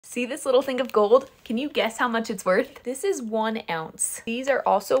See this little thing of gold? Can you guess how much it's worth? This is 1 ounce. These are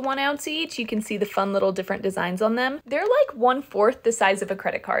also 1 ounce each. You can see the fun little different designs on them. They're like 1/4 the size of a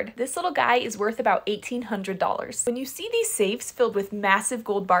credit card. This little guy is worth about $1,800. When you see these safes filled with massive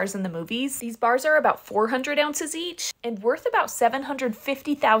gold bars in the movies, these bars are about 400 ounces each and worth about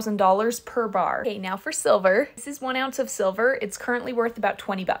 $750,000 per bar. Okay, now for silver. This is 1 ounce of silver. It's currently worth about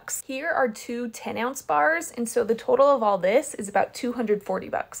 20 bucks. Here are two 10-ounce bars, and so the total of all this is about 240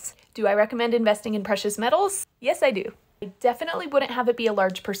 bucks. Do I recommend investing in precious metals? Yes, I do. I definitely wouldn't have it be a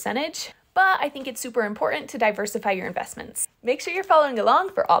large percentage, but I think it's super important to diversify your investments. Make sure you're following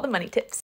along for all the money tips.